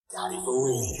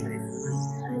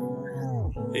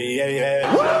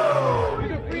Yeah.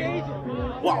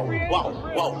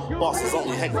 Whoa. Bosses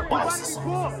only hang with bosses.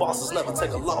 Bosses never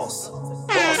take a loss. Boss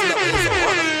never is a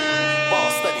runner.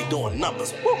 Boss steady doing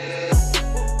numbers. Woo.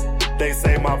 They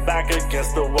say my back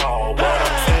against the wall, but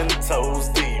I'm 10 toes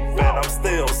deep and I'm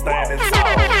still standing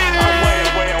tall.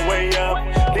 I'm way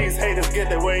up. These haters get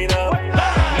their weight up.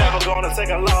 Never gonna take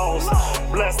a loss.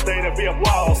 Blessed day to be a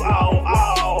boss.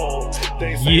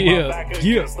 Yeah.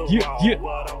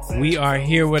 We are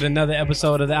here with another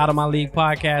episode of the Out of My League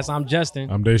podcast. I'm Justin.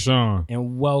 I'm Deshaun.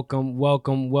 And welcome.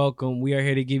 We are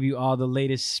here to give you all the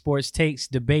latest sports takes,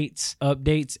 debates,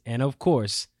 updates, and of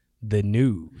course, the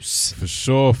news. For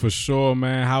sure,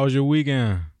 man. How was your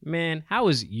weekend? Man, how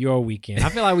was your weekend? I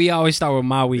feel like we always start with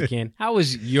my weekend. How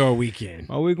was your weekend?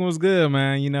 My weekend was good,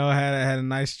 man. You know, had a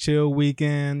nice chill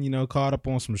weekend. You know, caught up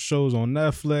on some shows on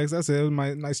Netflix. That's it. It was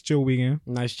my nice chill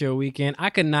weekend.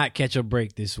 I could not catch a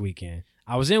break this weekend.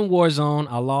 I was in Warzone.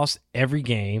 I lost every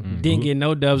game. Didn't get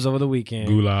no dubs over the weekend.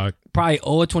 Gulag. Probably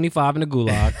 0-25 in the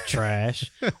gulag. Trash.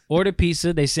 Ordered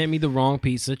pizza. They sent me the wrong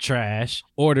pizza. Trash.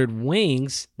 Ordered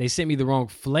wings. They sent me the wrong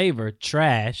flavor.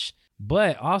 Trash.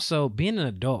 But also, being an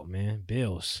adult, man,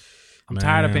 bills. I'm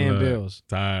tired of paying bills.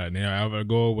 Tired. Never ever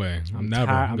go away. I'm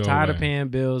tired of paying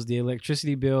bills. The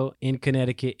electricity bill in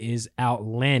Connecticut is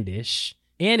outlandish.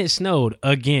 And it snowed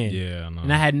again. Yeah, I know.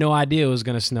 And I had no idea it was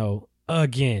going to snow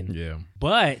again. Yeah.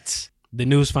 But the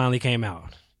news finally came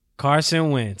out. Carson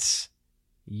Wentz,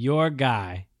 your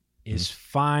guy, is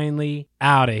finally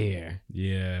out of here.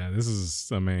 Yeah, this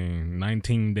is,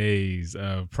 19 days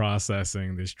of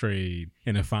processing this trade,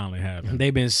 and it finally happened.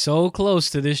 They've been so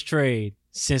close to this trade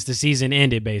since the season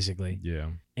ended, basically. Yeah.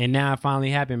 And now it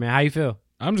finally happened, man. How you feel?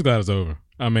 I'm just glad it's over.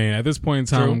 At this point in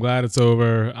time, True. I'm glad it's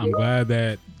over. I'm glad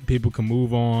that people can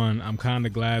move on. I'm kind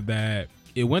of glad that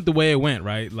it went the way it went,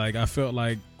 right? Like, I felt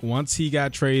like once he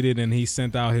got traded and he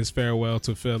sent out his farewell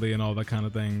to Philly and all that kind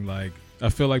of thing, like, I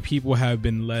feel like people have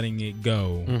been letting it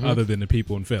go other than the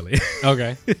people in Philly.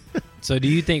 Okay. So do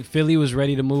you think Philly was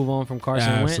ready to move on from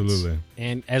Carson Wentz? Absolutely.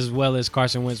 And as well as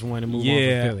Carson Wentz wanted to move on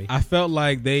from Philly? I felt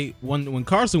like when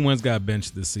Carson Wentz got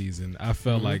benched this season, I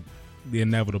felt like the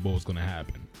inevitable was going to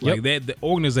happen. Like, the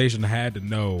organization had to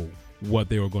know what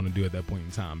they were going to do at that point in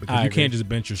time, because you can't just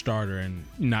bench your starter and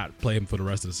not play him for the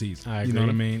rest of the season. You know what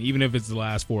I mean? Even if it's the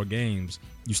last 4 games,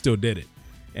 you still did it.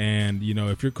 And, you know,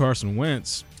 if you're Carson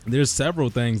Wentz, there's several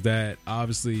things that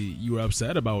obviously you were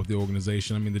upset about with the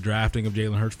organization. I mean, the drafting of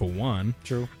Jalen Hurts for one.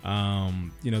 True.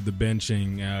 You know, the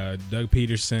benching, Doug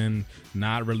Peterson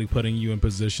not really putting you in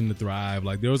position to thrive.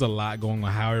 Like, there was a lot going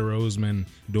on. Howie Roseman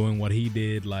doing what he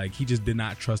did. Like, he just did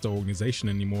not trust the organization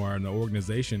anymore. And the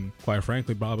organization, quite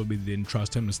frankly, probably didn't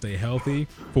trust him to stay healthy.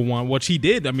 For one, which he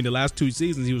did. I mean, the last 2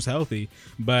 seasons he was healthy,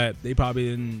 but they probably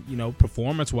didn't, you know,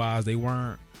 performance-wise, they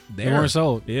weren't there. They weren't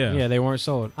sold. Yeah, they weren't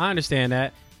sold. I understand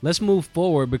that. Let's move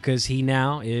forward, because he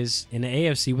now is in the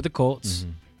AFC with the Colts.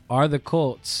 Are the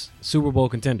Colts Super Bowl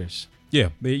contenders? Yeah,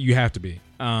 you have to be.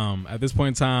 At this point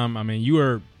in time, I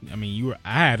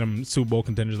had them Super Bowl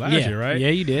contenders last year, right? Yeah,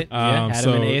 you did. Had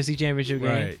them in the AFC Championship game.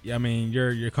 Right. I mean,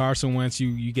 your Carson Wentz,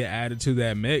 you get added to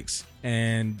that mix,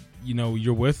 and you know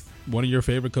you're with one of your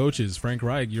favorite coaches, Frank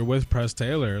Reich. You're with Press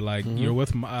Taylor. Like, you're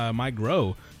with Mike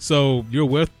Groh. So you're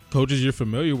with coaches you're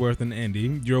familiar with in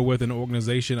Indy. You're with an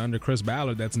organization under Chris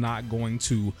Ballard that's not going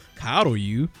to coddle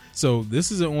you. So this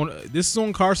is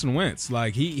on Carson Wentz.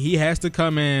 Like, he has to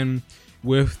come in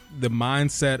with the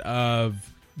mindset of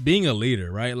being a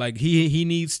leader, right? Like, he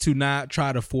needs to not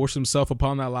try to force himself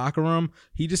upon that locker room.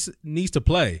 He just needs to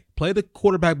play the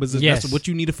quarterback position. Yes. That's what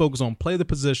you need to focus on. Play the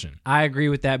position. I agree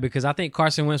with that, because I think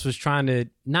Carson Wentz was trying to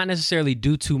not necessarily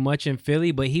do too much in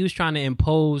Philly, but he was trying to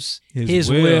impose his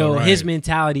will, right. his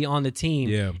mentality on the team.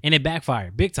 Yeah. And it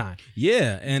backfired big time.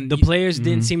 Yeah. And The players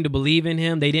didn't seem to believe in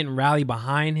him. They didn't rally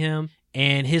behind him.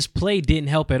 And his play didn't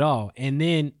help at all. And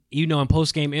then, you know, in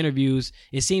post-game interviews,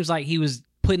 it seems like he was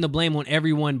putting the blame on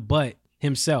everyone but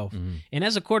himself. And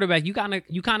as a quarterback, you kind of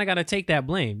got to take that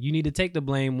blame. You need to take the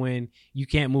blame when you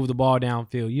can't move the ball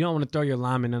downfield. You don't want to throw your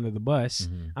lineman under the bus.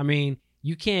 I mean,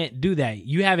 you can't do that.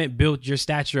 You haven't built your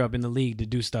stature up in the league to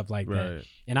do stuff like that.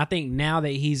 And I think now that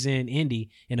he's in Indy,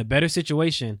 in a better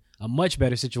situation, a much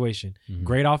better situation,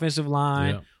 great offensive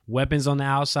line, weapons on the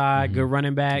outside, good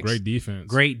running backs,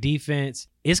 great defense.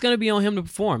 It's going to be on him to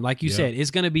perform. Like you said,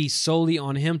 it's going to be solely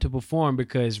on him to perform,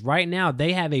 because right now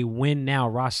they have a win now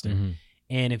roster.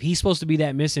 And if he's supposed to be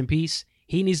that missing piece,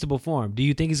 he needs to perform. Do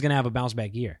you think he's going to have a bounce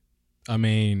back year? I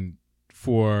mean,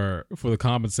 for the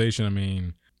compensation, I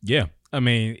mean, yeah. I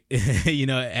mean,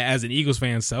 as an Eagles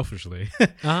fan, selfishly,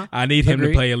 Uh-huh. I need him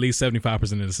Agreed. to play at least 75%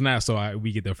 of the snaps so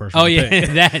we get their first Oh round yeah,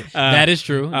 pick. that is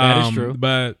true. That is true.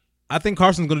 But I think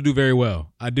Carson's going to do very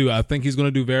well. I do. I think he's going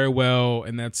to do very well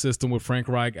in that system with Frank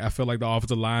Reich. I feel like the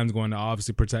offensive line is going to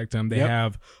obviously protect him. They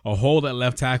have a hole at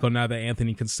left tackle now that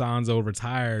Anthony Costanzo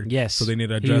retired. Yes. So they need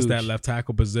to address Huge. that left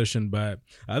tackle position. But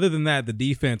other than that, the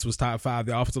defense was top 5.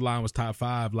 The offensive line was top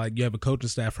 5. Like, you have a coaching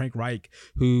staff, Frank Reich,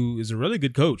 who is a really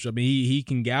good coach. I mean, he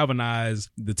can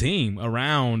galvanize the team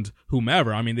around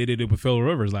whomever. I mean, they did it with Phil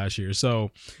Rivers last year.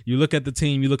 So you look at the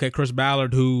team, you look at Chris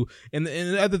Ballard, who, and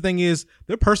the other thing is,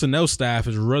 their personnel staff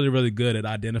is really, really good at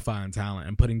identifying talent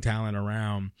and putting talent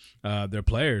around their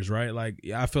players, right? Like,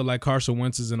 I feel like Carson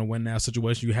Wentz is in a win now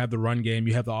situation. You have the run game,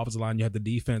 you have the offensive line, you have the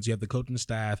defense, you have the coaching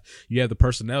staff, you have the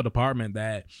personnel department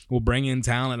that will bring in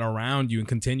talent around you and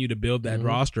continue to build that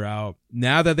roster out.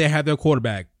 Now that they have their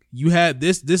quarterback, you had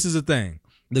this is a thing.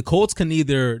 The Colts can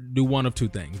either do one of two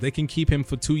things. They can keep him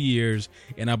for 2 years,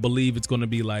 and I believe it's going to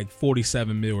be like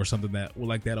 $47 million or something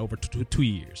like that over 2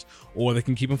 years. Or they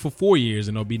can keep him for 4 years,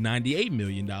 and it'll be $98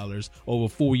 million over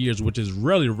 4 years, which is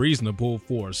really reasonable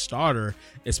for a starter,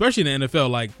 especially in the NFL.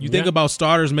 Like, you think about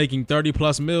starters making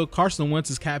 $30+ million. Carson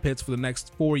Wentz's cap hits for the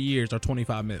next 4 years are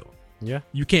 $25 million. Yeah.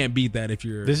 You can't beat that if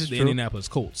you're This is the true. Indianapolis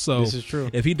Colts. So This is true.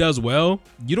 if he does well,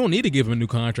 you don't need to give him a new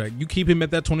contract. You keep him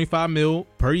at that $25 million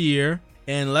per year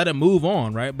and let him move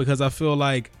on, right? Because I feel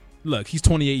like, look, he's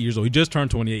 28 years old. He just turned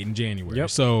 28 in January.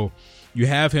 Yep. So you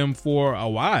have him for a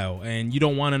while, and you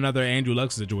don't want another Andrew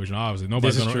Luck situation, obviously.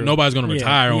 Nobody's going to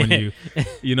retire on you.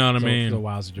 You know what I mean? It's a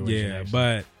wild situation. Yeah, actually.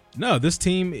 but no, this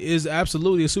team is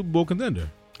absolutely a Super Bowl contender.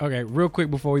 Okay, real quick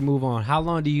before we move on, how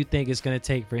long do you think it's going to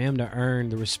take for him to earn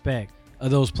the respect of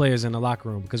those players in the locker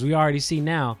room? Because we already see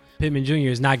now Pittman Jr.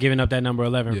 is not giving up that number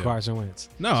 11 Yeah. Carson Wentz.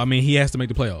 No, I mean, he has to make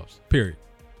the playoffs, period.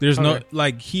 There's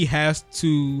he has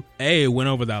to, win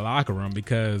over that locker room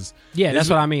because... Yeah, that's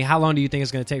what I mean. How long do you think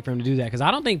it's going to take for him to do that? Because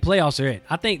I don't think playoffs are it.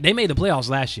 I think they made the playoffs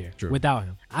last year without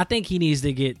him. I think he needs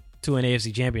to get to an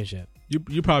AFC championship.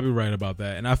 You're probably right about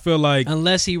that. And I feel like...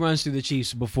 Unless he runs through the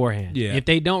Chiefs beforehand. Yeah. If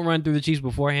they don't run through the Chiefs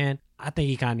beforehand, I think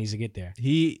he kind of needs to get there.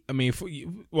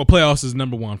 Playoffs is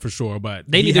number one for sure, but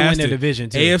They need to win their division,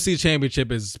 too. AFC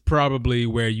Championship is probably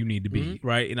where you need to be,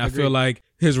 right? And I feel like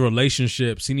his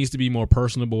relationships, he needs to be more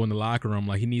personable in the locker room.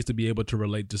 Like, he needs to be able to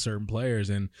relate to certain players.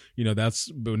 And,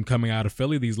 that's been coming out of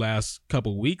Philly these last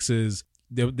couple of weeks is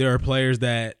there are players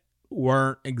that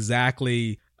weren't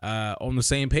exactly on the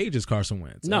same page as Carson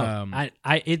Wentz. No,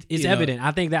 it's evident.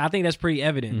 I think that's pretty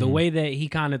evident. The way that he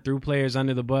kind of threw players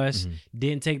under the bus,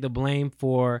 didn't take the blame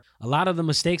for a lot of the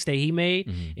mistakes that he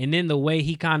made, and then the way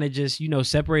he kind of just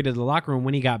separated the locker room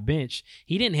when he got benched,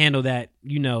 he didn't handle that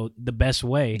the best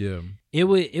way. Yeah. It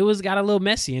was got a little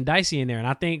messy and dicey in there, and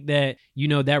I think that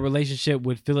that relationship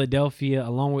with Philadelphia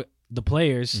along with the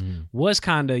players was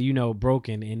kind of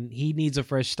broken, and he needs a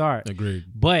fresh start. Agreed.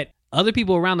 But other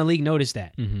people around the league notice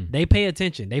that. They pay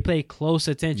attention. They pay close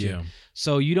attention. Yeah.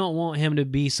 So you don't want him to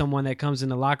be someone that comes in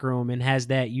the locker room and has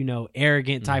that,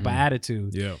 arrogant type of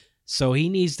attitude. Yeah. So he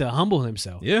needs to humble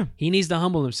himself. Yeah. He needs to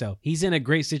humble himself. He's in a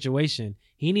great situation.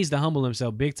 He needs to humble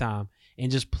himself big time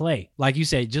and just play. Like you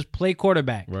said, just play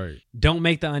quarterback. Right. Don't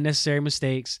make the unnecessary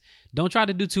mistakes. Don't try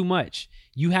to do too much.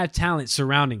 You have talent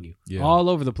surrounding you all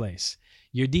over the place.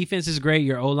 Your defense is great.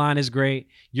 Your O-line is great.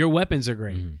 Your weapons are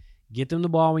great. Get them the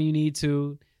ball when you need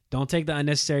to. Don't take the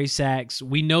unnecessary sacks.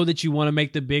 We know that you want to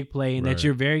make the big play and that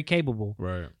you're very capable.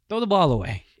 Right. Throw the ball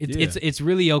away. It's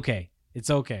really okay. It's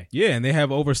okay. Yeah, and they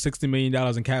have over $60 million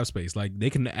in cap space. Like, they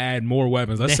can add more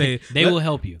weapons. Let's say they will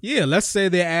help you. Yeah, let's say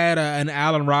they add an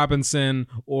Allen Robinson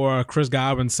or a Chris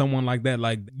Godwin, someone like that.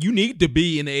 Like, you need to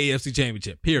be in the AFC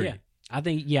Championship, period. Yeah.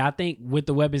 I think with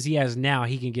the weapons he has now,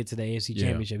 he can get to the AFC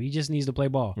Championship. He just needs to play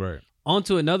ball. Right. On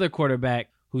to another quarterback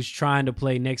who's trying to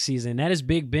play next season. That is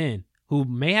Big Ben, who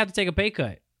may have to take a pay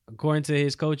cut. According to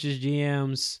his coaches,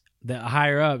 GMs, the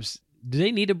higher-ups, do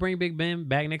they need to bring Big Ben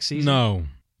back next season? No,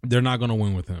 they're not going to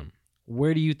win with him.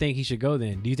 Where do you think he should go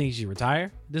then? Do you think he should retire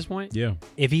at this point? Yeah.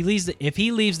 If he leaves the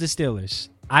Steelers,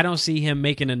 I don't see him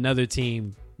making another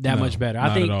team that much better.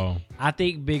 Not at all. I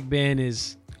think Big Ben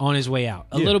is on his way out.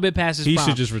 A little bit past his prime. He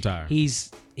should just retire.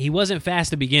 He wasn't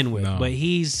fast to begin with, but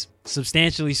he's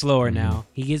substantially slower now.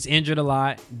 He gets injured a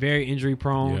lot, very injury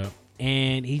prone,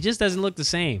 and he just doesn't look the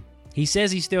same. He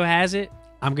says he still has it.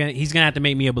 He's gonna have to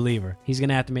make me a believer.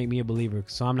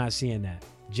 So I'm not seeing that.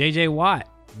 JJ Watt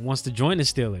wants to join the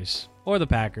Steelers or the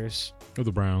Packers Or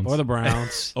the Browns. or the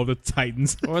Browns or the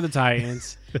Titans. or the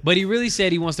Titans. But he really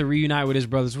said he wants to reunite with his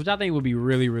brothers, which I think would be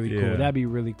really, really cool. Yeah. That'd be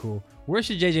really cool. Where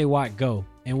should JJ Watt go?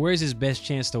 And where's his best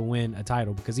chance to win a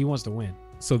title? Because he wants to win.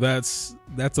 So that's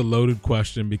a loaded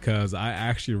question because I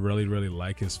actually really, really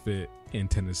like his fit in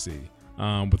Tennessee.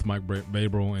 With Mike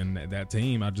Vrabel and that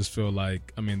team, I just feel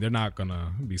like, I mean, they're not going to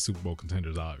be Super Bowl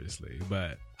contenders, obviously,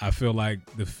 but I feel like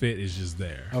the fit is just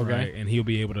there. Okay. Right? And he'll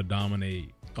be able to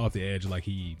dominate off the edge like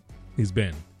he's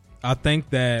been. I think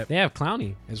that... They have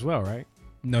Clowney as well, right?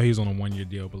 No, he's on a 1-year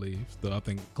deal, I believe. So I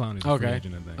think Clowney's a free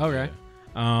agent, I think. Okay.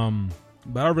 Yeah.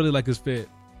 But I really like his fit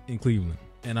in Cleveland.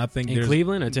 And I think in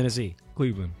Cleveland or Tennessee?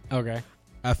 Cleveland. Okay.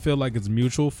 I feel like it's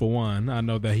mutual for one. I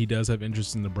know that he does have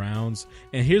interest in the Browns.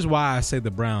 And here's why I say the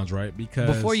Browns, right?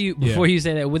 Because before you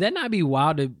say that, would that not be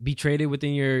wild to be traded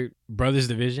within your brother's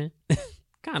division?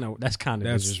 That's kind of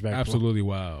disrespectful. Absolutely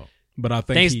wild. But I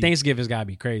think Thanksgiving's gotta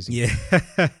be crazy.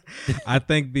 Yeah. I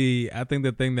think the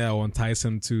thing that will entice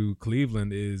him to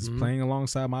Cleveland is playing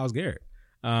alongside Myles Garrett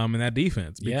in that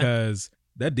defense. Because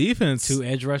that defense, 2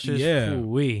 edge rushers. Yeah.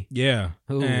 Ooh-wee. Yeah.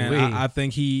 Ooh-wee. And I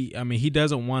think he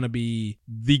doesn't want to be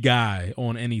the guy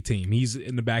on any team. He's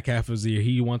in the back half of the year.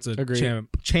 He wants a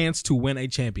chance to win a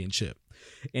championship.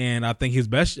 And I think his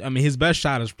best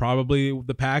shot is probably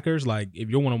the Packers. Like, if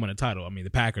you want to win a title, I mean, the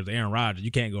Packers, Aaron Rodgers,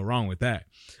 you can't go wrong with that.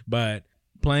 But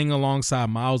playing alongside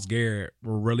Myles Garrett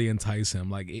will really entice him.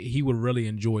 Like, he would really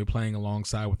enjoy playing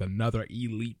alongside with another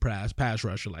elite pass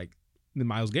rusher like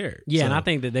Myles Garrett. Yeah, and I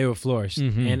think that they would flourish.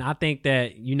 Mm-hmm. And I think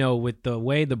that, with the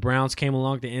way the Browns came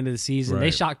along at the end of the season,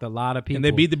 they shocked a lot of people. And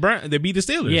they beat the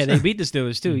Steelers. Yeah, they beat the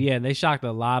Steelers too. Yeah, they shocked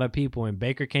a lot of people. And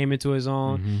Baker came into his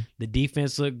own. Mm-hmm. The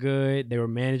defense looked good. They were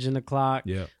managing the clock.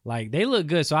 Yeah. Like, they look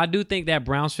good. So I do think that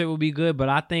Browns fit will be good, but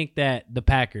I think that the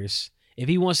Packers, if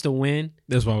he wants to win,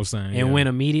 that's what I was saying, and win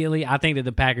immediately, I think that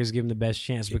the Packers give him the best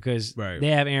chance because they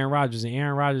have Aaron Rodgers, and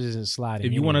Aaron Rodgers isn't sliding.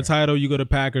 If you want a title, you go to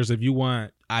Packers. If you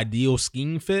want ideal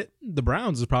scheme fit, the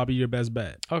Browns is probably your best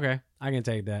bet. Okay, I can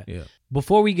take that. Yeah.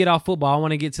 Before we get off football, I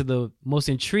want to get to the most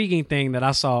intriguing thing that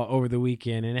I saw over the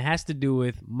weekend, and it has to do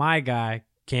with my guy,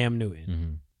 Cam Newton.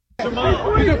 Mm-hmm. You're a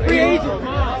free agent.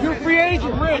 You're a free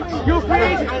agent. You're a free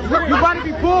agent. You about to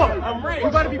be pulled. I'm rich. You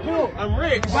about to be pulled. I'm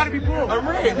rich. You about to be pulled. I'm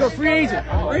rich. You're a free agent.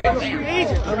 I'm rich. You're a free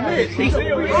agent. I'm rich. He's a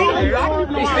free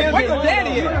agent. Where your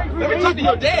daddy is? Let me talk to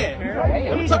your dad.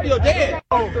 Let me talk to your dad.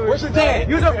 Where's your dad?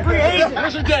 You're a free agent.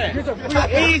 Where's your dad? You're a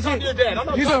free agent.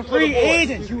 You're a free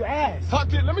agent. You ass. Talk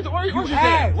to. Let me. Where's your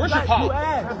dad? Where's your pop? You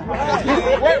ass.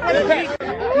 Where's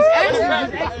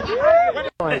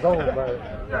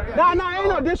the Nah, ain't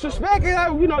no disrespect.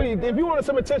 If you wanted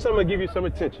some attention, I'm gonna give you some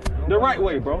attention. The right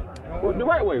way, bro. The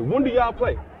right way. When do y'all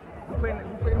play? We play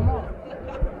tomorrow.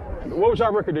 What was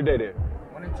y'all record today then?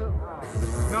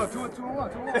 1-2. No,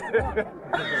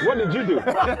 2-1. What did you do?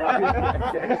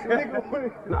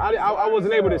 No, I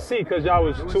wasn't able to see because y'all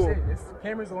was too.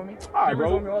 Cameras on me. All right,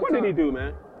 bro. What did he do,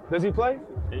 man? Does he play?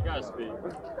 He got speed.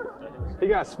 He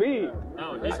got speed.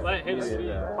 No, his speed.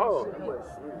 Oh.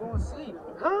 You gonna see?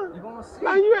 Huh? You gonna see?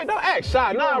 Nah, you ain't. Don't act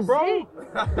shy, bro.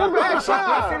 Don't act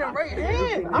shy. Right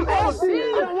here. I'm asking.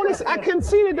 I don't want to. I couldn't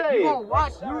see today. You gonna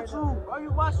watch YouTube? Oh,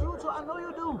 you watch YouTube? I know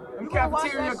you do. You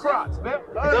Cafeteria crocs, man.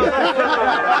 No,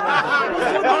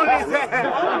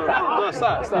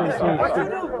 stop.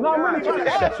 No, I'm really trying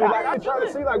to ask you. Like, I'm trying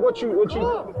to see like what you. We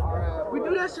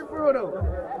do that shit for real though.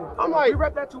 I'm like. We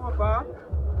rep that 215.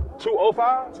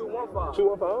 205? 215.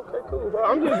 215. Okay, cool. Bro.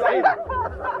 I'm just like,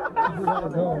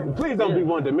 please don't be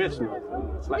one-dimensional.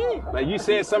 Like you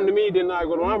said something to me, then I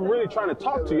go, I'm really trying to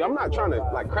talk to you. I'm not trying to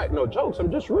like crack no jokes.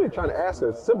 I'm just really trying to ask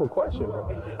a simple question,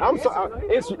 bro.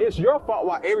 It's your fault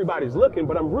why everybody's looking,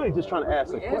 but I'm really just trying to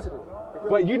ask a question.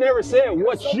 But you never said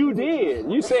what you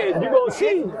did. You said you gonna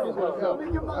see. At the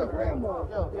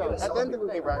end of the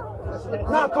day, right?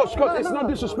 Nah, coach, it's no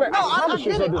disrespect. No, I promise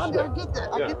you, it's no I disrespect. get that.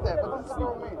 I get that. But I'm a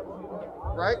grown man.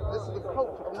 Right? This is the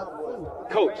coach. I'm not a fool.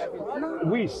 Coach,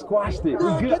 we squashed it.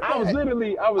 We good. I was good.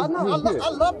 I love that. I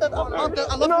love that. You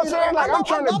know what I'm saying? Like, I'm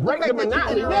trying to break the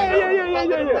monotony.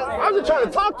 Yeah. I'm just trying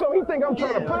to talk to him. He think I'm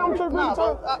trying to play. I'm trying to really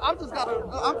talk. I'm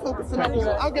focusing on this.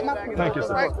 I'll get my fingers. Thank you,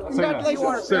 sir. Right?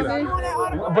 Congratulations.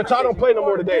 But y'all don't play no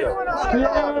more today, though.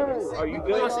 Are you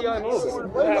good? I see y'all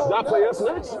moving. Y'all play us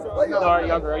next? No, our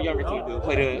younger team do.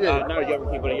 Play not a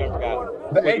younger team, but a younger guy.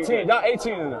 The 18. Y'all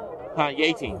 18 in there. You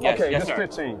 18. Yes, Okay, yes, this sir.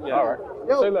 15. Yeah. All right.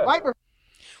 Yo, Say less. Viper.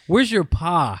 Where's your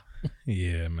pa?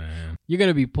 Yeah, man. You're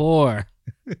gonna be poor.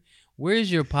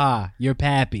 Where's your pa? Your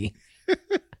pappy.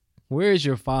 Where's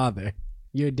your father?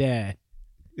 Your dad.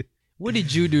 What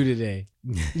did you do today?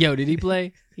 Yo, did he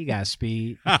play? He got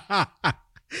speed. That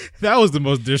was the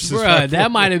most disrespectful. Bruh,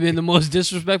 that might have been the most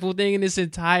disrespectful thing in this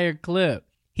entire clip.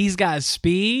 He's got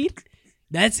speed?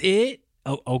 That's it?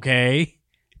 Oh, okay.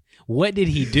 What did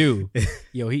he do?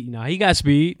 Yo, he got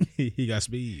speed. He got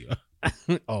speed.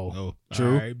 Oh,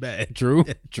 true. All right, bad. True.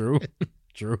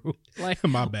 Like,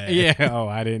 My bad. yeah. Oh,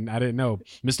 I didn't know.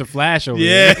 Mr. Flash over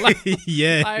Yeah. here. Like,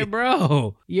 Yeah. like,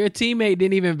 bro, your teammate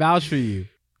didn't even vouch for you.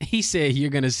 He said, you're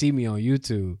going to see me on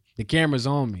YouTube. The camera's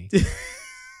on me.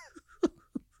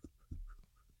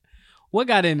 What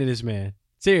got into this man?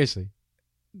 Seriously.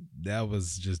 That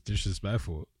was just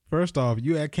disrespectful. First off,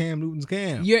 you at Cam Newton's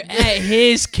camp. You're at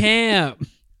his camp.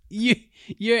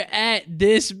 You're at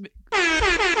this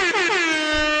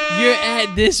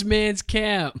man's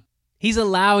camp. He's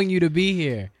allowing you to be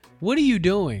here. What are you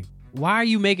doing? Why are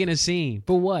you making a scene?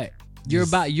 For what?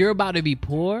 You're about to be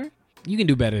poor? You can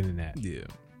do better than that. Yeah.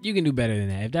 You can do better than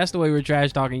that. If that's the way we're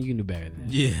trash talking, you can do better than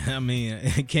that. Yeah, I mean,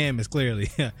 Cam is clearly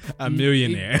a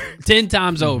millionaire. 10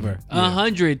 times over. Yeah.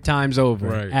 100 times over,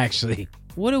 Right. actually.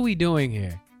 What are we doing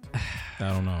here? I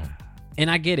don't know. And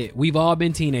I get it. We've all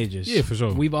been teenagers. Yeah, for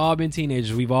sure. We've all been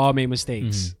teenagers. We've all made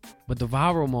mistakes. But the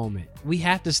viral moment, we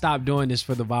have to stop doing this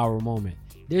for the viral moment.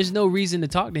 There's no reason to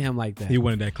talk to him like that. He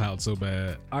wanted that clout so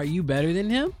bad. Are you better than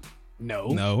him? No.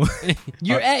 No.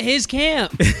 You're at his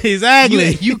camp.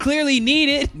 Exactly. You clearly need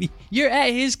it. You're at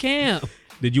his camp.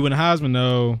 Did you win a Heisman?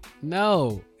 No.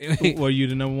 No. Were you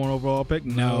the number 1 overall pick?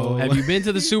 No. Have you been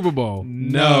to the Super Bowl?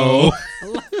 No.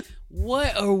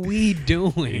 What are we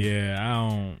doing? Yeah, I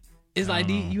don't. It's I like,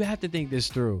 don't know. you have to think this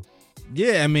through.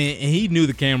 Yeah, I mean, and he knew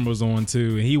the camera was on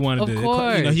too, and he wanted Of to,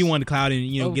 course. he wanted to cloud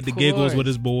and Of get the giggles course. with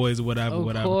his boys or whatever, Of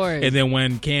whatever. course. And then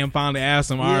when Cam finally asked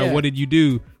him, "All right, Yeah. what did you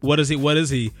do? What is he? What is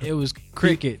he?" It was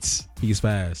crickets. He's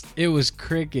fast. It was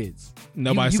crickets.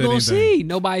 Nobody you said gonna anything. see.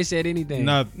 Nobody said anything.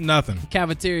 Nothing.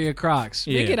 Cafeteria Crocs.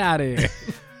 Man, Yeah. get out of here.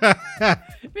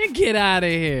 Man, get out of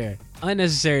here.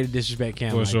 Unnecessary to disrespect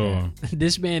Cam For like sure. that.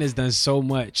 This man has done so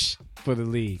much for the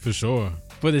league, For sure.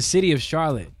 for the city of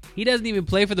Charlotte. He doesn't even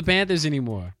play for the Panthers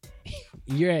anymore.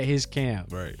 You're at his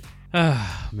camp. Right.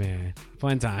 Oh, man.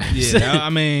 Fun times. Yeah. I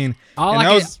mean, all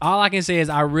and I can say is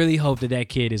I really hope that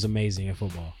kid is amazing in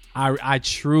football. I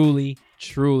truly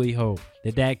hope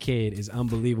that kid is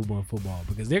unbelievable in football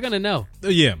because they're going to know.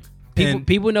 yeah.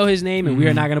 People know his name, and we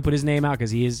are not going to put his name out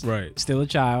because he is Right. still a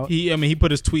child. He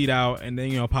put his tweet out and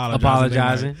then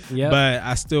apologizing. Yep. But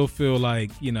I still feel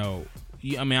like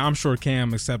I'm sure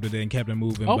Cam accepted it and kept it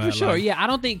moving. Oh, but for sure. like, Yeah, I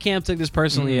don't think Cam took this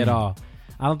personally at all.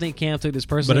 I don't think Cam took this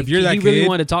personally. But if you're that he really kid-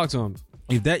 wanted to talk to him.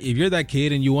 If you're that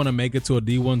kid and you want to make it to a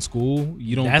D1 school,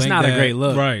 you don't. That's think not a that- great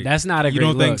look. right? That's not a You great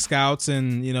don't think look. scouts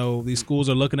and these schools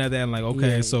are looking at that and like,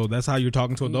 okay, Yeah. so that's how you're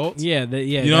talking to adults. Yeah,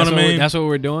 You know what I mean? That's what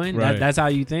we're doing. Right. That's how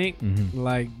you think. Mhm.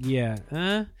 Like,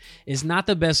 yeah, it's not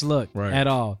the best look Right. at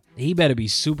all. He better be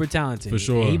super talented For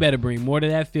sure. He better bring more to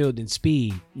that field than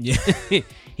speed. Yeah.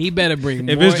 He better bring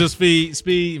If more. it's just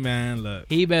speed, man, look.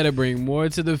 He better bring more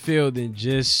to the field than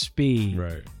just speed.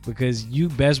 Right. Because you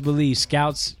best believe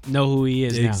scouts know who he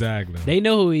is now. Exactly. They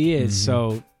know who he is.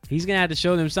 So he's going to have to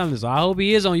show them something. So I hope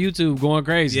he is on YouTube going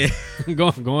crazy.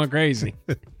 Yeah. going crazy.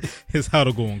 His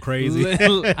huddle going crazy.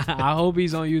 I hope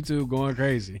he's on YouTube going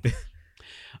crazy.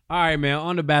 All right, man.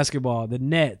 On the basketball, the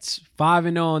Nets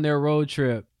 5-0 on their road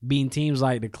trip, beating teams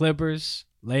like the Clippers,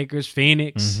 Lakers,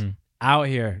 Phoenix. Mhm. Out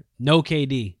here, no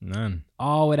KD, None.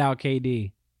 all without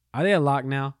KD. Are they a lock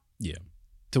now Yeah.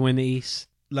 to win the East?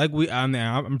 Like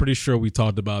I'm pretty sure we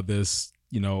talked about this,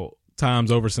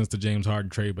 times over since the James Harden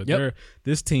trade, but Yep.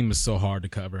 this team is so hard to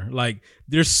cover. Like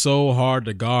they're so hard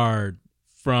to guard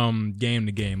from game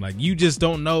to game. Like you just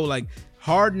don't know. Like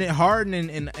Harden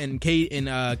and Kate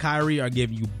and Kyrie are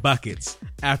giving you buckets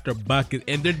after bucket,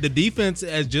 and the defense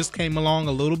has just came along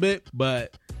a little bit,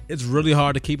 but it's really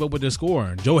hard to keep up with their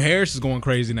scoring. Joe Harris is going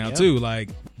crazy now too. Like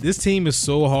this team is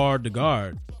so hard to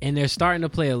guard. And they're starting to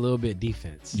play a little bit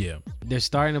defense. Yeah. They're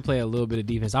starting to play a little bit of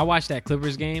defense. I watched that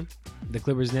Clippers game, the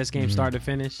Clippers-Nets game, start to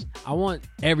finish. I want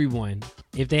everyone,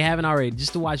 if they haven't already,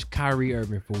 just to watch Kyrie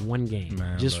Irving for one game.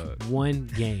 Man, just look. one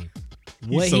game.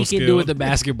 What so he can do skilled. with the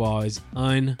basketball is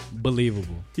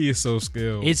unbelievable. He is so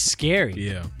skilled. It's scary.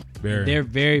 yeah. Very. They're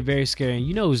very, very scary. And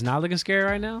you know who's not looking scary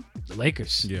right now? The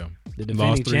Lakers. yeah. The defending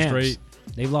Lost 3 champs. straight.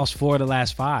 They've lost 4 of the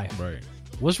last 5. Right.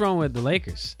 What's wrong with the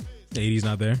Lakers? AD's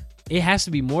not there. It has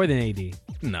to be more than AD.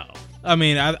 No. I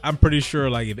mean, I'm pretty sure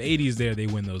like if AD's there, they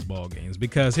win those ball games.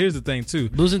 Because here's the thing too.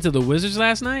 Losing to the Wizards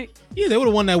last night? Yeah, they would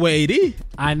have won that with AD.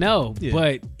 I know, Yeah.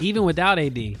 but even without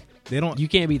AD, They don't. you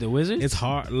can't beat the Wizards. It's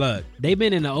hard. Look. They've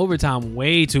been in the overtime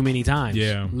way too many times.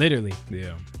 Yeah. Literally.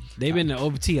 Yeah. They've been in the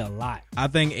OT a lot. I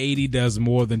think AD does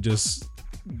more than just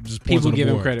just points people on the give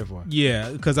him board. credit for. Yeah,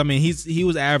 because I mean he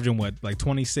was averaging what, like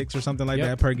 26 or something like Yep.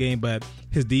 that per game, but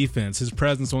his defense, his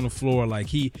presence on the floor, like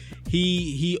he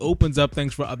opens up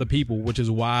things for other people, which is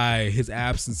why his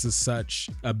absence is such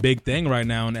a big thing right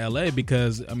now in LA.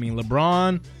 Because I mean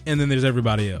LeBron, and then there's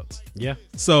everybody else. Yeah.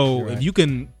 So You're right. if you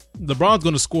can, LeBron's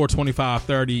going to score 25,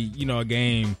 30, a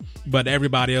game, but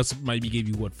everybody else maybe give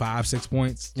you 5-6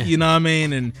 points. You know what I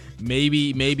mean? And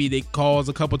maybe they cause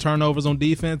a couple turnovers on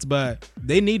defense, but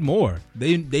they need more.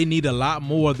 They need a lot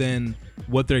more than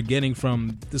what they're getting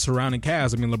from the surrounding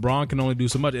cast. I mean, LeBron can only do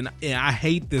so much, and I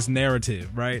hate this narrative,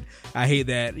 right? I hate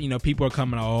that people are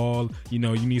coming you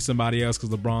need somebody else because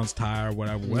LeBron's tired,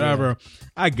 whatever.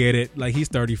 I get it. Like, he's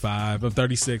 35 or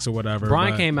 36 or whatever.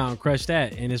 Brian came out and crushed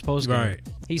that in his postgame. Right.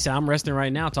 He said, "I'm resting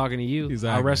right now, talking to you.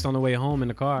 Exactly. I'll rest on the way home in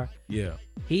the car." Yeah.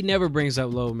 He never brings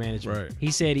up load management. Right. He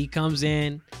said he comes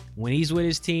in when he's with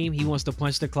his team, he wants to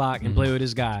punch the clock and play with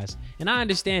his guys. And I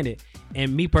understand it.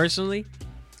 And me personally,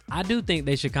 I do think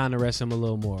they should kind of rest him a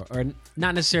little more, or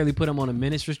not necessarily put him on a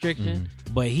minutes restriction,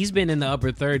 but he's been in the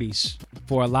upper 30s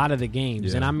for a lot of the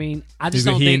games. Yeah. And I mean, I just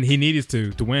don't think he needed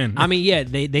to win. I mean, yeah,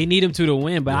 they need him to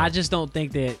win, but I just don't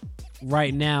think that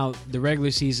right now the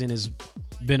regular season is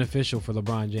beneficial for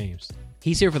LeBron James.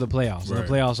 He's here for the playoffs, Right.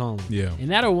 the playoffs only. Yeah. And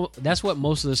that's what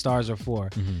most of the stars are for.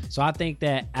 So I think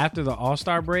that after the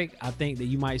All-Star break, I think that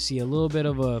you might see a little bit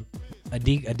of a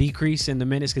decrease in the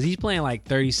minutes, because he's playing like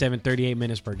 37, 38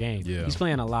 minutes per game. Yeah. He's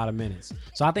playing a lot of minutes.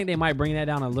 So I think they might bring that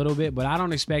down a little bit, but I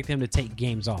don't expect him to take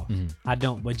games off. I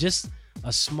don't. But just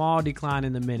a small decline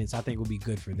in the minutes, I think will be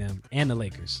good for them and the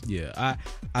Lakers. Yeah,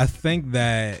 I think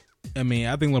that. I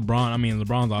think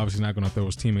LeBron's obviously not going to throw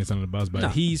his teammates under the bus, but No.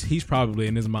 he's probably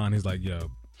in his mind, he's like,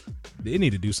 yo, they need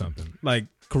to do something. Like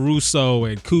Caruso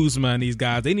and Kuzma and these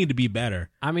guys, they need to be better.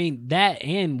 I mean, that,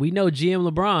 and we know GM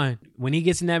LeBron, when he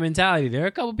gets in that mentality, there are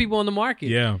a couple people on the market.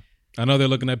 Yeah. I know they're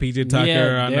looking at PJ Tucker.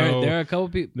 Yeah, I know there are a couple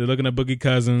people they're looking at Boogie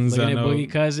Cousins. looking I at know,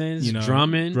 Boogie Cousins,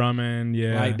 Drummond.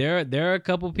 Yeah. Like there are a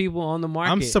couple people on the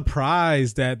market. I'm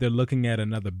surprised that they're looking at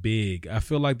another big. I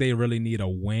feel like they really need a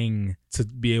wing to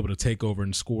be able to take over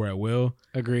and score at will.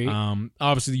 Agreed.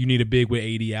 Obviously, you need a big with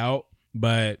 80 out,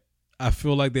 but I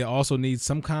feel like they also need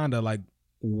some kind of like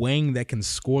wing that can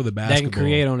score the basketball, that can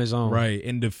create on his own, right,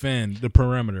 and defend the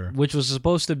perimeter, which was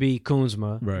supposed to be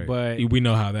Kuzma, right. But we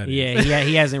know how that is. Yeah,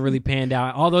 he hasn't really panned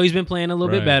out. Although he's been playing a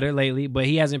little bit Right. better lately, but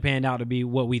he hasn't panned out to be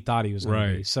what we thought he was going to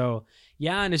be. Right. So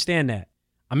yeah, I understand that.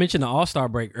 I mentioned the All-Star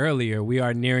break earlier. We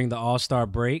are nearing the All-Star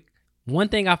break. One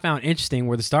thing I found interesting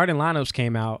where the starting lineups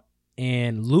came out,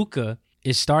 and Luka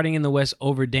is starting in the West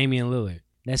over Damian Lillard.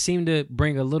 That seemed to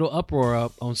bring a little uproar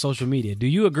up on social media. Do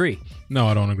you agree? No,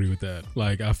 I don't agree with that.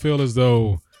 Like, I feel as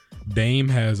though Dame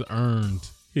has earned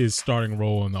his starting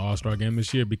role in the All-Star game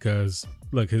this year because,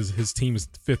 look, his team is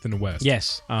 5th in the West.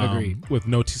 Yes, agreed. With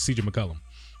no CJ McCollum.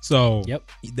 So Yep.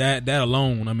 that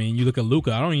alone, I mean, you look at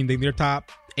Luka, I don't even think they're top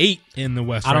 8 in the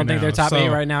West I don't right think now. they're top So, 8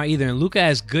 right now either. And Luka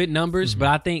has good numbers, but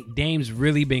I think Dame's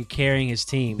really been carrying his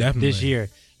team Definitely. this year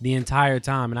the entire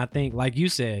time. And I think, like you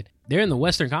said, they're in the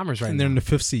Western Conference right And now. they're in the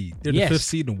 5th seed. They're Yes. the 5th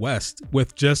seed in the West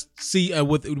with just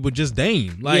with just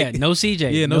Dame. Like, yeah, no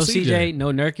CJ. Yeah, no CJ.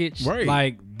 no Nurkic. Right.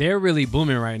 Like, they're really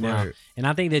booming right now. Right. And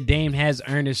I think that Dame has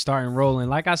earned his starting role. And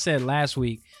like I said last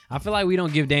week, I feel like we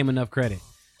don't give Dame enough credit.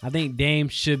 I think Dame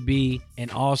should be an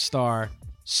all-star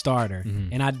starter.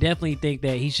 And I definitely think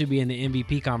that he should be in the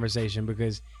MVP conversation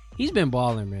because he's been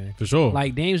balling, man. for sure.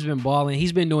 Like, Dame's been balling.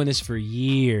 He's been doing this for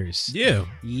years. yeah.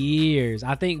 Years.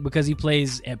 I think because he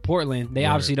plays at Portland, they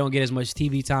Right. obviously don't get as much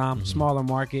TV time, smaller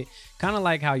market, kind of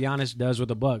like how Giannis does with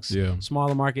the Bucks. Yeah.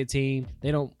 Smaller market team.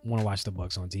 They don't want to watch the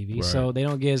Bucks on TV, Right. so they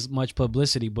don't get as much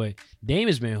publicity, but Dame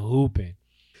has been hooping.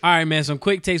 All right, man, some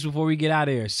quick takes before we get out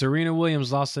of here. Serena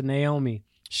Williams lost to Naomi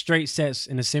straight sets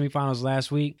in the semifinals last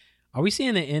week. Are we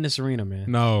seeing the end of Serena, man?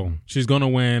 No, she's going to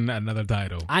win another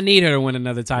title. I need her to win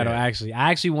another title, Yeah. actually.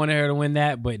 I actually wanted her to win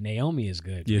that, but Naomi is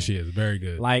good. Yeah, man. she is. Very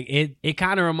good. Like, it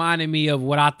kind of reminded me of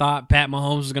what I thought Pat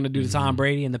Mahomes was going to do to Tom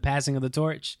Brady in the passing of the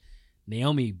torch.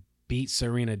 Naomi beat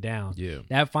Serena down. Yeah.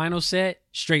 That final set,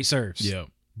 straight serves. Yeah.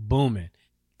 Booming.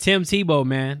 Tim Tebow,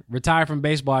 man, retired from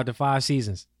baseball after 5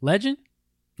 seasons. Legend?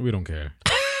 We don't care.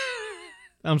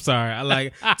 I'm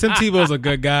sorry. Tim Tebow's a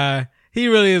good guy. He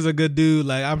really is a good dude.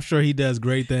 Like, I'm sure he does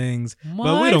great things,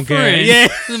 but we don't care. Yeah.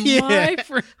 My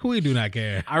friend. We do not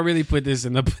care. I really put this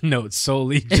in the notes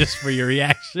solely just for your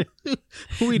reaction.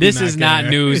 We do This is not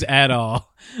care. news at all,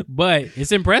 but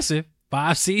it's impressive.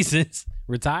 5 seasons,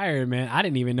 retired, man. I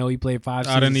didn't even know he played 5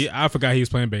 seasons. I forgot he was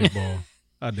playing baseball.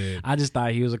 I did. I just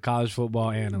thought he was a college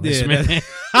football analyst, Yeah,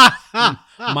 man.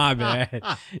 My bad.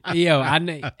 Yo,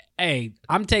 hey,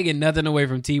 I'm taking nothing away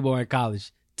from Tebow in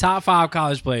college. Top 5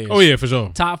 college players. Oh yeah, for sure.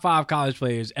 Top 5 college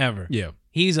players ever. Yeah.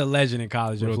 He's a legend in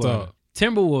college. Real in Florida. talk.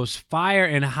 Timberwolves fire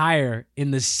and hire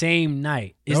in the same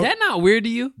night. Is Nope. that not weird to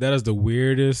you? That is the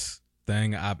weirdest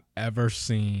thing I've ever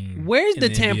seen. Where's in the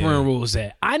tampering NBA. rules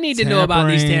at? I need to know about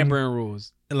these tampering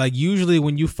rules. Like usually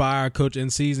when you fire a coach in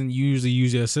season, you usually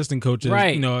use your assistant coaches,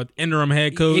 Right. Interim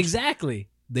head coach. Exactly.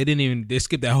 They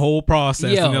skipped that whole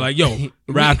process Yo. and they're like, yo,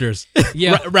 Raptors.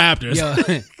 Yo.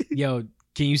 Raptors. Yo,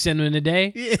 can you send them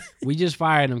today? Yeah. We just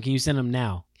fired them. Can you send them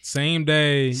now? Same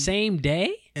day. Same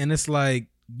day? And it's like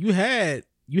you had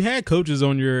coaches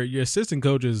on your assistant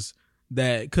coaches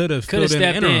that could have Could have filled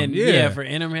stepped interim. in. Yeah, for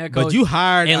interim head coach. But you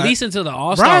hired at least until the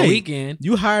All-Star Right. weekend.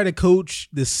 You hired a coach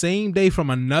the same day from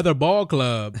another ball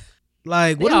club.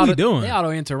 Like, what They are we auto- doing? They auto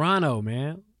in Toronto,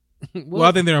 man. Well,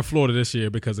 I think they're in Florida this year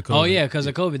because of COVID. Oh yeah, because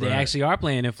of COVID, they Right. actually are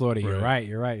playing in Florida. You're Right.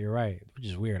 right. You're right. Which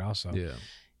is weird, also. Yeah.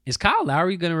 Is Kyle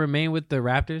Lowry going to remain with the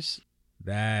Raptors?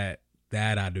 That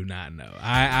I do not know.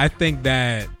 I think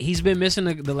that He's been missing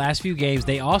the last few games.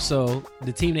 They also,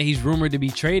 the team that he's rumored to be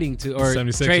trading to or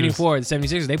 76ers. trading for, the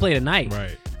 76ers, they play tonight.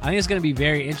 right. I think it's going to be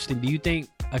very interesting. Do you think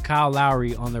a Kyle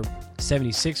Lowry on the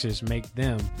 76ers make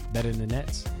them better than the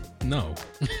Nets? No.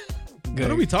 Good.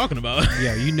 What are we talking about?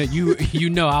 Yeah, you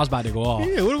know I was about to go off.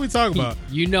 Yeah, what are we talking about?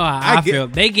 You know how I feel.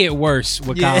 They get worse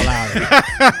with Kyle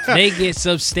Lowry. They get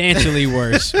substantially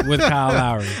worse with Kyle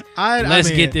Lowry. Let's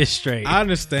get this straight. I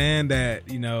understand that,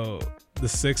 the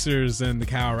Sixers and the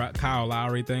Kyle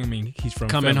Lowry thing. I mean, he's from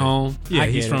Coming Philly. home. Yeah, I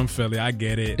he's get from it. Philly. I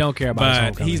get it. Don't care about his but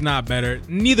homecoming. he's not better.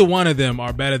 Neither one of them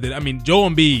are better than. I mean,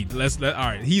 Joel Embiid. All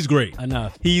right, he's great.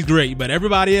 Enough. He's great, but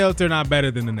everybody else, they're not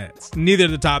better than the Nets. Neither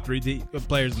of the top 3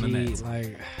 players in the Gee, Nets.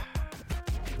 like,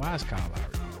 why is Kyle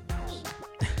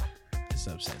Lowry? This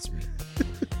upsets me.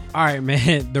 All right,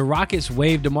 man. The Rockets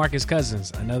waived DeMarcus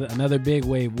Cousins. Another big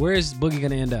wave. Where is Boogie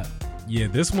gonna end up? Yeah,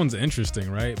 this one's interesting,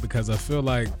 right? Because I feel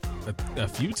like a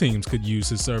few teams could use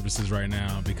his services right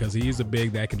now because he's a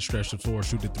big that can stretch the floor,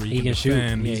 shoot the three, He can shoot.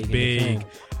 defend. Yeah, He's he can big.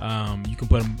 You can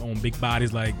put him on big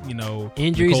bodies like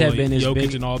Injuries Nikola have been his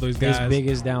Jokic and all those guys. His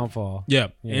biggest downfall. Yeah,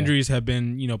 Yeah. injuries have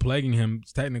been plaguing him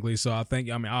technically. So I think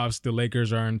obviously the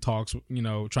Lakers are in talks,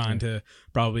 trying to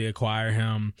probably acquire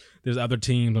him. There's other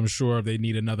teams I'm sure if they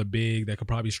need another big that could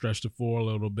probably stretch the floor a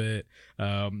little bit.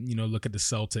 Look at the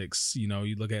Celtics.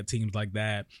 You look at teams like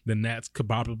that. The Nets could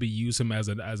probably use him as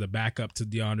a backup to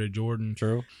DeAndre Jordan.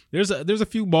 True. There's a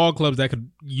few ball clubs that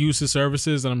could use his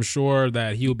services, and I'm sure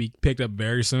that he'll be picked up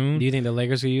very soon. Do you think the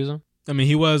Lakers could use him? I mean,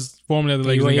 he was formerly at the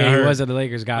Lakers. and got He hurt. was at the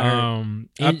Lakers. Got hurt.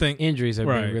 I think injuries have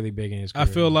right. been really big in his career.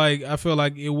 I feel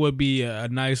like it would be a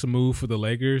nice move for the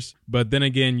Lakers, but then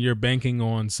again, you're banking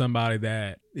on somebody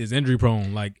that is injury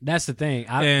prone. Like, That's the thing.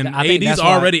 I think that's AD's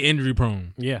why- already injury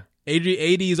prone. Yeah.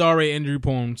 AD is already injury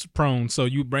prone. So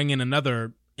you bring in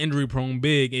another injury prone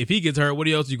big. If he gets hurt, what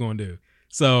else are you going to do?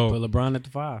 So Put LeBron at the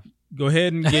 5. go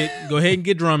ahead and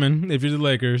get Drummond if you're the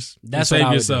Lakers. That's and what save I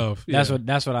would yourself. do. Yeah.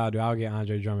 That's what I'll do. I'll get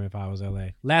Andre Drummond if I was LA.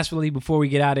 Lastly, before we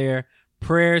get out of here,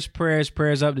 prayers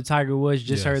up to Tiger Woods.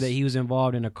 Just Yes. heard that he was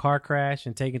involved in a car crash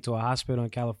and taken to a hospital in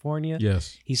California.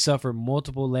 Yes. He suffered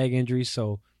multiple leg injuries,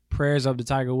 so prayers up to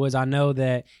Tiger Woods. I know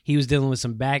that he was dealing with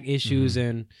some back issues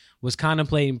and was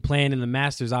contemplating playing in the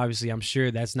Masters. Obviously, I'm sure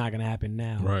that's not going to happen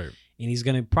now. Right. And he's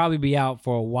going to probably be out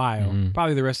for a while,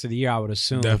 probably the rest of the year, I would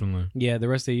assume. Definitely. Yeah, the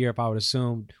rest of the year, if I would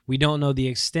assume. We don't know the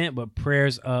extent, but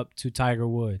prayers up to Tiger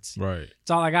Woods. Right. That's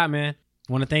all I got, man.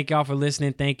 Want to thank y'all for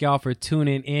listening. Thank y'all for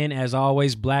tuning in. As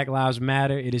always, Black Lives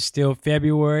Matter. It is still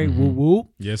February. Woo woo.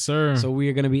 Yes, sir. So we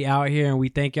are going to be out here, and we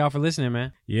thank y'all for listening,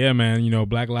 man. Yeah, man.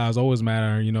 Black lives always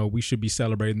matter. We should be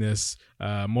celebrating this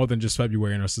more than just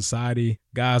February in our society.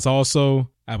 Guys, also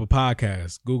Apple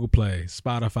Podcasts, Google Play,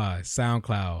 Spotify,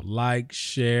 SoundCloud. Like,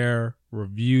 share,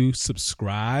 review,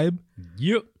 subscribe.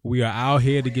 Yep. We are out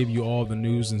here to give you all the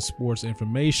news and sports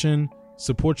information.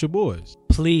 Support your boys.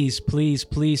 Please, please,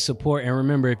 please support. And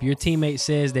remember, if your teammate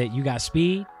says that you got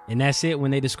speed and that's it when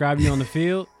they describe you on the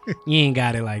field, you ain't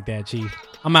got it like that, Chief.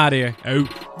 I'm out of here.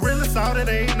 Out. Really solid,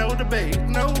 ain't no debate.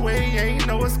 No way, ain't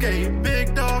no escape.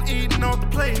 Big dog eating off the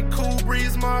plate. Cool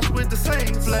breeze march with the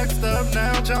Saints. Flexed up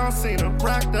now, John Cena.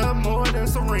 Racked up more than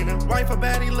Serena. Wife a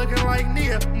baddie looking like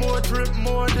Nia. More drip,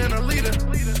 more than a leader.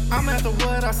 I'm at the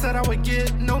what I said I would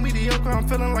get. No mediocre, I'm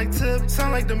feeling like Tip.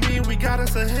 Sound like to me, we got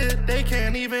us a hit. They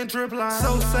can't even drip line.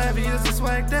 So savvy is the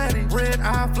swag daddy. Red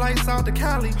eye flights out to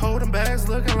Cali. Holding bags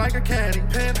looking like a caddy.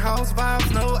 Penthouse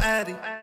vibes, no addy.